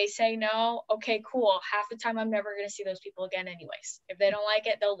happen? They say no. Okay, cool. Half the time I'm never going to see those people again anyways. If they don't like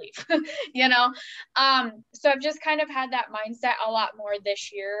it, they'll leave, you know? So I've just kind of had that mindset a lot more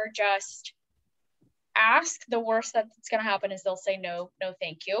this year. Just ask. The worst that's going to happen is they'll say no,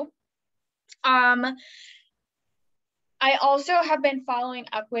 thank you. I also have been following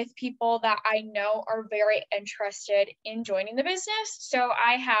up with people that I know are very interested in joining the business. So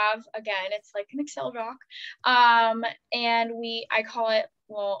I have, again, it's like an Excel doc. And I call it,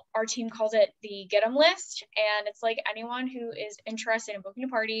 well, our team calls it the Get 'em list. And it's like anyone who is interested in booking a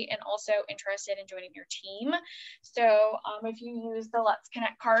party and also interested in joining your team. So if you use the Let's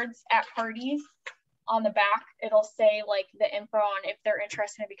Connect cards at parties, on the back, it'll say like the info on if they're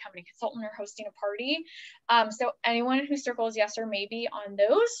interested in becoming a consultant or hosting a party. So anyone who circles yes or maybe on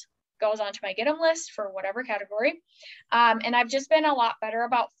those goes onto my Get 'em list for whatever category. And I've just been a lot better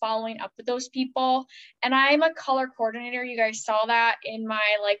about following up with those people. And I'm a color coordinator. You guys saw that in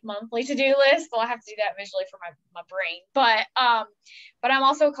my like monthly to-do list. Well, I have to do that visually for my brain, but I'm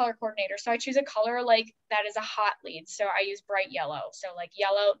also a color coordinator. So I choose a color like that is a hot lead. So I use bright yellow. So like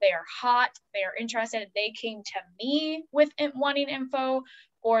yellow, they are hot, they are interested. They came to me with wanting info,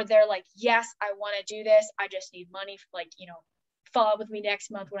 or they're like, yes, I want to do this. I just need money for like, you know, follow up with me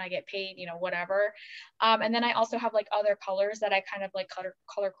next month when I get paid, you know, whatever. And then I also have like other colors that I kind of like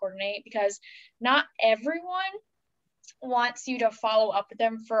color coordinate, because not everyone wants you to follow up with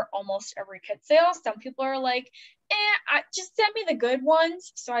them for almost every kit sale. Some people are like, just send me the good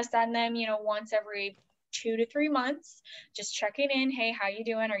ones. So I send them, you know, once every 2 to 3 months, just checking in. Hey, how you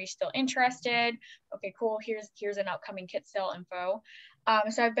doing? Are you still interested? Okay, cool. Here's an upcoming kit sale info.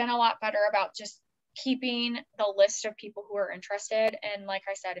 So I've been a lot better about just keeping the list of people who are interested. And like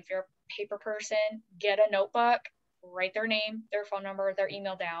I said, if you're a paper person, get a notebook, write their name, their phone number, their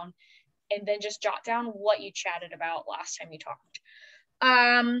email down, and then just jot down what you chatted about last time you talked.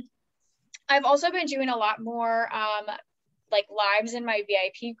 I've also been doing a lot more like lives in my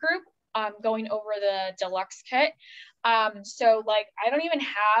VIP group, going over the deluxe kit. So like, I don't even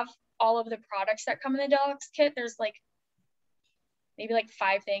have all of the products that come in the deluxe kit. There's like maybe like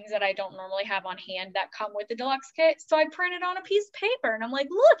 5 things that I don't normally have on hand that come with the deluxe kit. So I printed on a piece of paper and I'm like,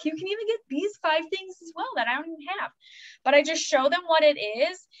 look, you can even get these 5 things as well that I don't even have. But I just show them what it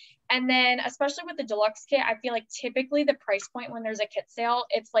is. And then especially with the deluxe kit, I feel like typically the price point when there's a kit sale,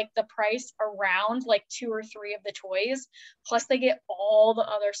 it's like the price around like 2 or 3 of the toys, plus they get all the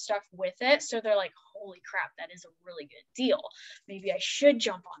other stuff with it. So they're like, holy crap, that is a really good deal. Maybe I should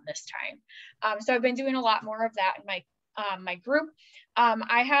jump on this time. So I've been doing a lot more of that in my group.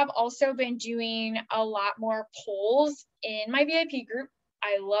 I have also been doing a lot more polls in my VIP group.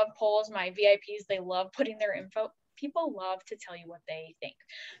 I love polls. My VIPs, they love putting their info. People love to tell you what they think.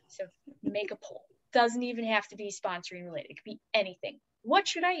 So make a poll. Doesn't even have to be sponsoring related. It could be anything. What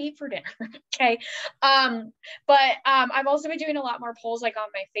should I eat for dinner? Okay. I've also been doing a lot more polls like on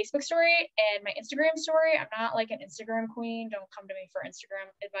my Facebook story and my Instagram story. I'm not like an Instagram queen. Don't come to me for Instagram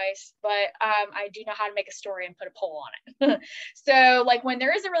advice, but I do know how to make a story and put a poll on it. So like when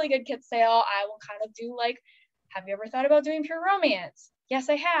there is a really good kit sale, I will kind of do like, have you ever thought about doing pure romance? Yes,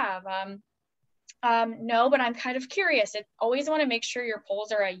 I have. No, but I'm kind of curious. I always want to make sure your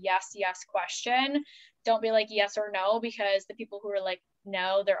polls are a yes question. Don't be like yes or no, because the people who are like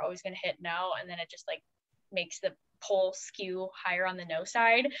no, they're always going to hit no, and then it just like makes the poll skew higher on the no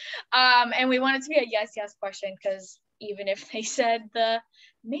side. And we want it to be a yes question, because even if they said the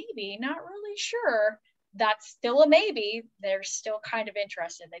maybe, not really sure, that's still a maybe. They're still kind of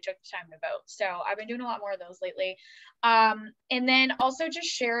interested. They took the time to vote. So I've been doing a lot more of those lately. And then also just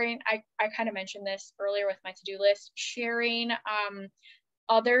sharing, I kind of mentioned this earlier with my to-do list, sharing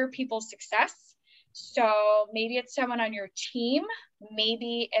other people's success. So maybe it's someone on your team,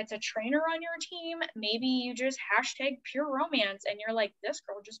 maybe it's a trainer on your team, maybe you just hashtag pure romance and you're like, this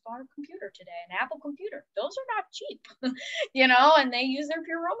girl just bought a computer today, an Apple computer. Those are not cheap, you know, and they use their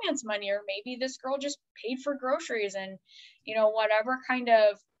pure romance money. Or maybe this girl just paid for groceries, and, you know, whatever kind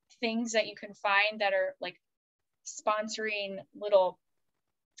of things that you can find that are like sponsoring little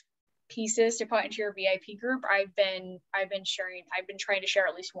pieces to put into your VIP group. I've been trying to share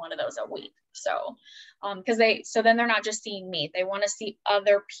at least one of those a week. So, so then they're not just seeing me, they want to see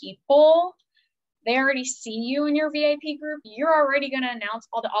other people. They already see you in your VIP group. You're already going to announce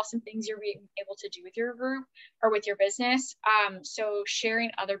all the awesome things you're being able to do with your group or with your business. So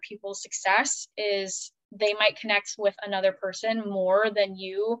sharing other people's success is, they might connect with another person more than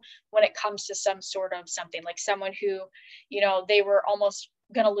you when it comes to some sort of something, like someone who, you know, they were almost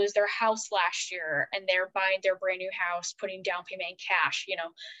going to lose their house last year and they're buying their brand new house, putting down payment in cash. You know,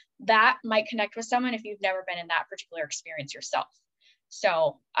 that might connect with someone if you've never been in that particular experience yourself.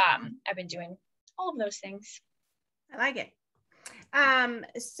 So I've been doing all of those things. I like it.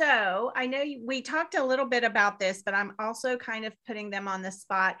 So I know we talked a little bit about this, but I'm also kind of putting them on the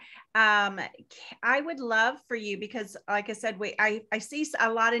spot. I would love for you, because like I said, I see a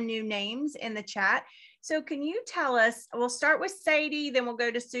lot of new names in the chat. So can you tell us, we'll start with Sadie, then we'll go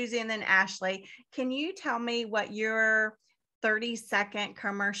to Susie and then Ashli. Can you tell me what your 30-second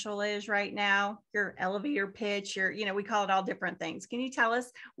commercial is right now? Your elevator pitch, we call it all different things. Can you tell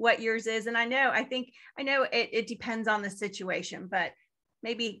us what yours is? And I know it depends on the situation, but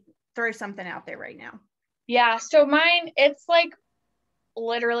maybe throw something out there right now. Yeah. So mine, it's like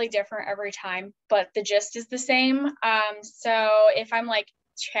literally different every time, but the gist is the same. So if I'm like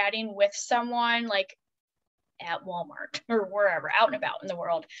chatting with someone, like at Walmart or wherever, out and about in the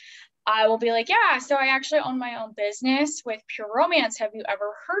world, I will be like, yeah, so I actually own my own business with Pure Romance. Have you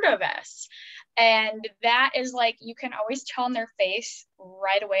ever heard of us? And that is like, you can always tell in their face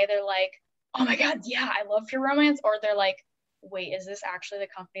right away. They're like, oh my God, yeah, I love Pure Romance. Or they're like, wait, is this actually the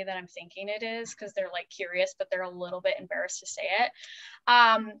company that I'm thinking it is? Because they're like curious, but they're a little bit embarrassed to say it.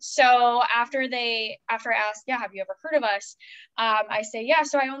 So after I ask, yeah, have you ever heard of us? I say, yeah,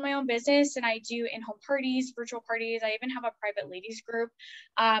 so I own my own business and I do in-home parties, virtual parties. I even have a private ladies group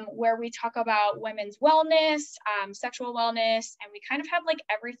where we talk about women's wellness, sexual wellness, and we kind of have like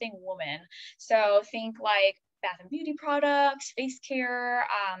everything woman. So think like bath and beauty products, face care,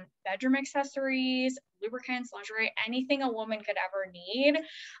 bedroom accessories, lubricants, lingerie, anything a woman could ever need,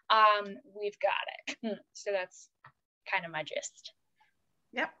 we've got it. So that's kind of my gist.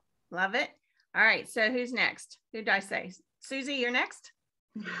 Yep, love it. All right, so who's next? Who did I say? Susie, you're next?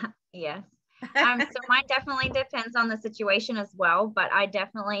 Yes. So mine definitely depends on the situation as well, but I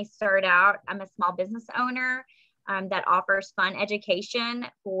definitely start out, I'm a small business owner that offers fun education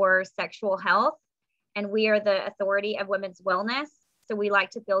for sexual health. And we are the authority of women's wellness. So we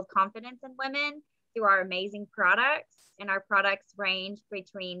like to build confidence in women through our amazing products. And our products range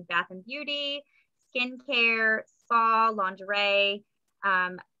between bath and beauty, skincare, spa, lingerie,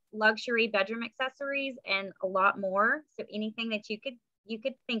 luxury bedroom accessories, and a lot more. So anything that you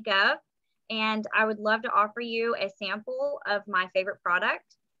could think of. And I would love to offer you a sample of my favorite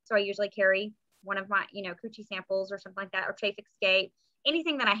product. So I usually carry one of my, coochie samples or something like that, or Chafe Escape.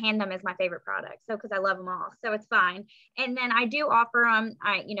 Anything that I hand them is my favorite product. So, cause I love them all. So it's fine. And then I do offer them,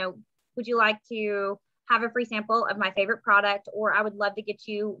 would you like to have a free sample of my favorite product? Or I would love to get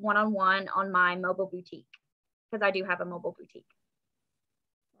you one-on-one on my mobile boutique, because I do have a mobile boutique.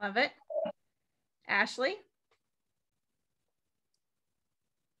 Love it. Ashli?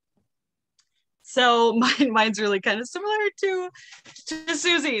 So mine's really kind of similar to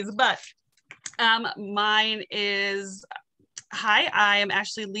Susie's, but mine is, hi, I am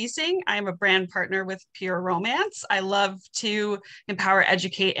Ashli Lyseng. I am a brand partner with Pure Romance. I love to empower,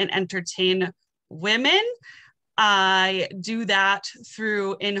 educate, and entertain women. I do that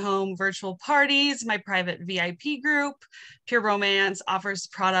through in-home virtual parties, my private VIP group. Pure Romance offers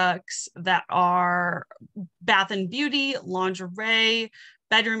products that are bath and beauty, lingerie,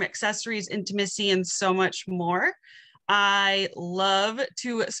 bedroom accessories, intimacy, and so much more. I love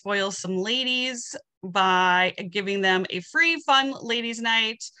to spoil some ladies by giving them a free fun ladies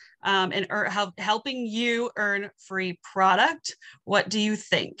night and helping you earn free product. What do you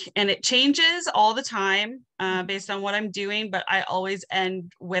think? And it changes all the time based on what I'm doing, but I always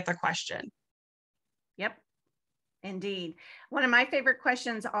end with a question. Yep. Indeed. One of my favorite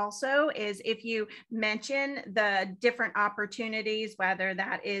questions also is if you mention the different opportunities, whether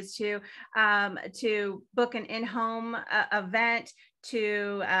that is to book an in-home event,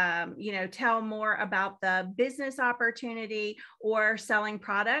 to tell more about the business opportunity or selling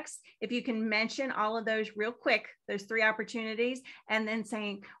products. If you can mention all of those real quick, those 3 opportunities, and then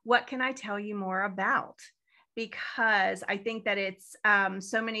saying, what can I tell you more about? Because I think that it's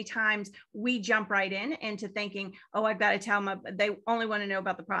so many times we jump right into thinking, oh, I've got to tell them they only want to know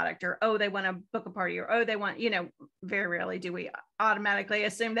about the product, or, oh, they want to book a party, or, oh, they want, very rarely do we automatically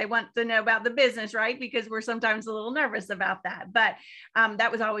assume they want to know about the business, right? Because we're sometimes a little nervous about that. But that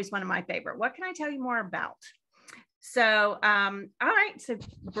was always one of my favorite. What can I tell you more about? So, all right. So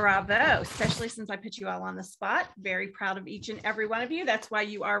bravo, especially since I put you all on the spot. Very proud of each and every one of you. That's why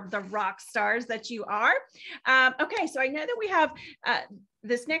you are the rock stars that you are. Okay. So I know that we have,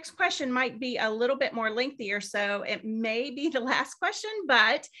 this next question might be a little bit more lengthier, so it may be the last question,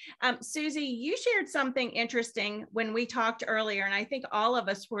 but Susie, you shared something interesting when we talked earlier, and I think all of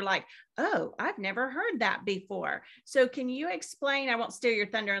us were like, oh, I've never heard that before. So can you explain? I won't steal your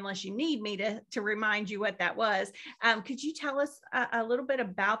thunder unless you need me to remind you what that was. Could you tell us a little bit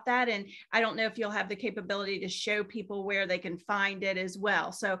about that? And I don't know if you'll have the capability to show people where they can find it as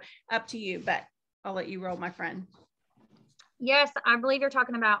well. So up to you, but I'll let you roll, my friend. Yes, I believe you're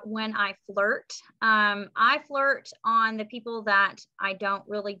talking about when I flirt. I flirt on the people that I don't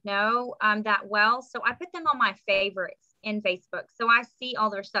really know that well. So I put them on my favorites in Facebook. So I see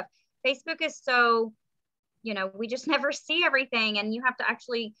all their stuff. Facebook is so, we just never see everything. And you have to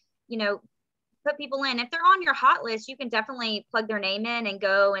actually, put people in. If they're on your hot list, you can definitely plug their name in and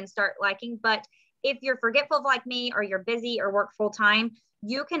go and start liking. But if you're forgetful like me, or you're busy or work full time,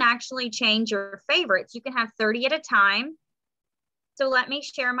 you can actually change your favorites. You can have 30 at a time. So let me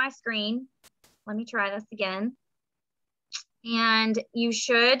share my screen. Let me try this again. And you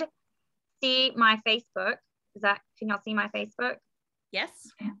should see my Facebook. Can y'all see my Facebook? Yes.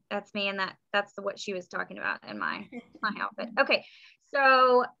 That's me. And that's what she was talking about in my outfit. Okay.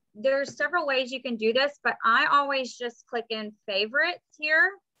 So there's several ways you can do this, but I always just click in favorites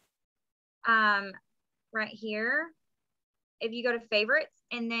here. Right here. If you go to favorites,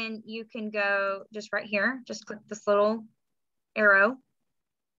 and then you can go just right here, just click this little arrow,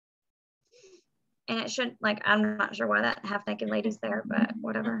 and it should, I'm not sure why that half naked lady's there, but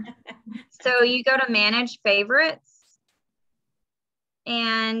whatever. So you go to manage favorites,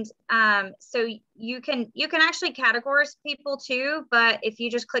 and so you can actually categorize people too, but if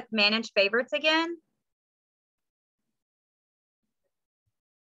you just click manage favorites again,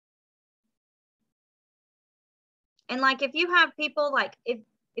 and if you have people, if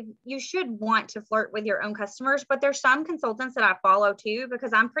you should want to flirt with your own customers, but there's some consultants that I follow too,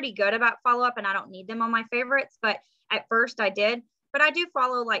 because I'm pretty good about follow-up and I don't need them on my favorites. But at first I did, but I do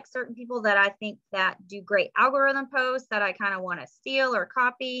follow certain people that I think that do great algorithm posts that I kind of want to steal or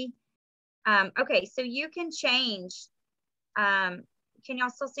copy. Okay. So you can change, can y'all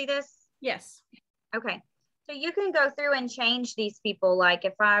still see this? Yes. Okay. So you can go through and change these people.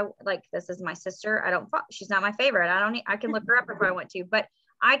 If I, this is my sister, she's not my favorite. I can look her up if I want to, but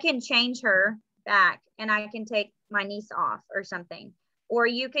I can change her back, and I can take my niece off or something. Or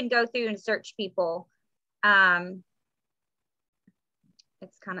you can go through and search people. It's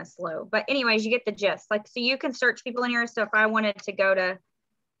kind of slow, but anyways, you get the gist. So you can search people in here. So if I wanted to go to,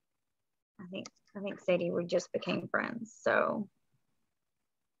 I think Sadie, we just became friends. So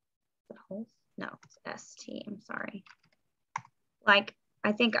Holst? No, it's ST. I'm sorry. I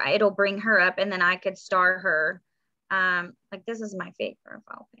think it'll bring her up, and then I could star her. This is my fake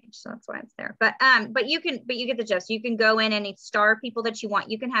profile page, so that's why it's there. But you get the gist. You can go in and star people that you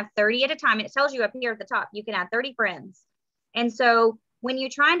want. You can have 30 at a time, and it tells you up here at the top, you can add 30 friends. And so when you're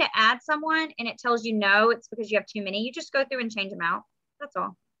trying to add someone and it tells you no, it's because you have too many, you just go through and change them out. That's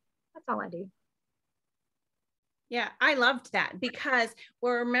all I do. Yeah, I loved that, because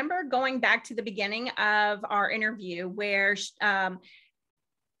remember going back to the beginning of our interview where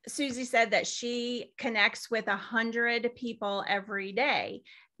Susie said that she connects with 100 people every day.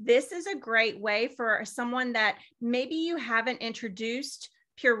 This is a great way for someone that maybe you haven't introduced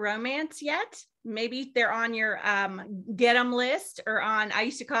pure romance yet. Maybe they're on your get them list, or on, I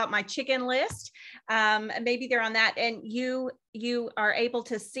used to call it my chicken list. Maybe they're on that, and you are able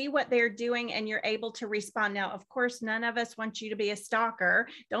to see what they're doing, and you're able to respond. Now, of course, none of us want you to be a stalker.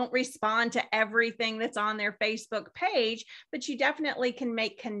 Don't respond to everything that's on their Facebook page, but you definitely can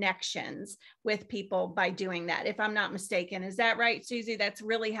make connections with people by doing that, if I'm not mistaken. Is that right, Susie? That's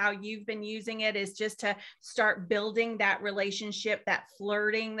really how you've been using it, is just to start building that relationship, that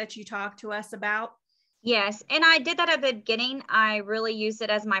flirting that you talked to us about? Yes. And I did that at the beginning. I really used it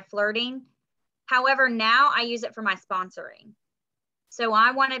as my flirting. However, now I use it for my sponsoring. So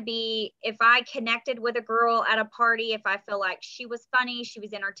I want to be, if I connected with a girl at a party, if I feel like she was funny, she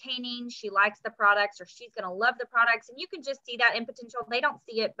was entertaining, she likes the products, or she's going to love the products, and you can just see that in potential. They don't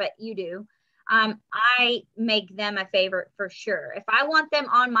see it, but you do. I make them a favorite for sure. If I want them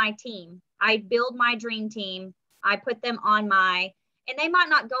on my team, I build my dream team. I put them on my, and they might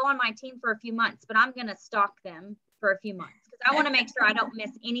not go on my team for a few months, but I'm going to stalk them for a few months because I want to make sure I don't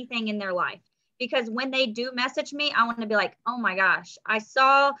miss anything in their life. Because when they do message me, I want to be like, oh my gosh, I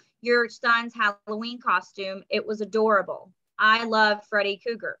saw your son's Halloween costume. It was adorable. I love Freddy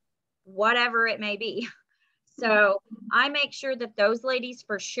Cougar, whatever it may be. So I make sure that those ladies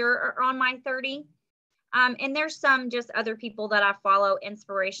for sure are on my 30. And there's some just other people that I follow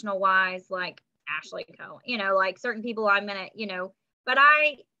inspirational wise, like Ashli Cohen, you know, like certain people I'm going to, you know, but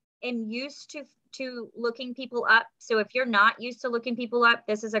I am used to looking people up. So if you're not used to looking people up,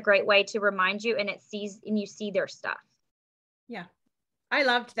 this is a great way to remind you, and you see their stuff. Yeah. I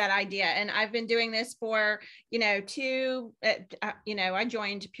loved that idea. And I've been doing this for, I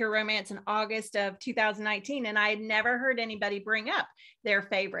joined Pure Romance in August of 2019, and I had never heard anybody bring up their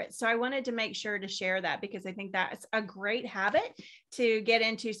favorites. So I wanted to make sure to share that because I think that's a great habit to get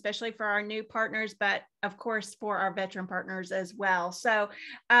into, especially for our new partners, but of course for our veteran partners as well. So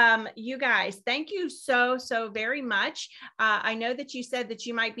you guys, thank you so very much. I know that you said that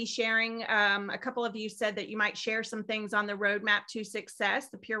you might be sharing, a couple of you said that you might share some things on the Roadmap to Success,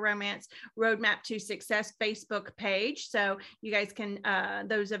 the Pure Romance Roadmap to Success Facebook page. So you guys can,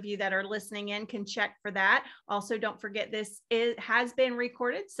 those of you that are listening in can check for that. Also, don't forget it has been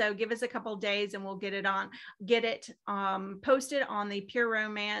recorded. So give us a couple of days and we'll get it posted on the Pure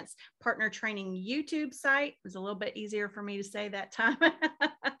Romance Partner Training YouTube site. It was a little bit easier for me to say that time. But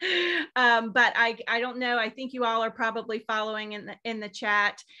I don't know. I think you all are probably following in the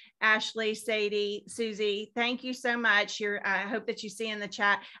chat. Ashli, Sadie, Susie, thank you so much. I hope that you see in the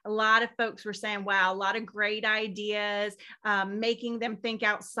chat, a lot of folks were saying, wow, a lot of great ideas, making them think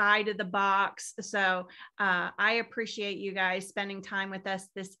outside of the box. So I appreciate you guys spending time with us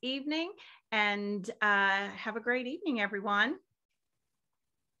this evening, and have a great evening, everyone.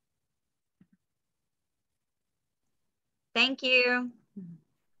 Thank you.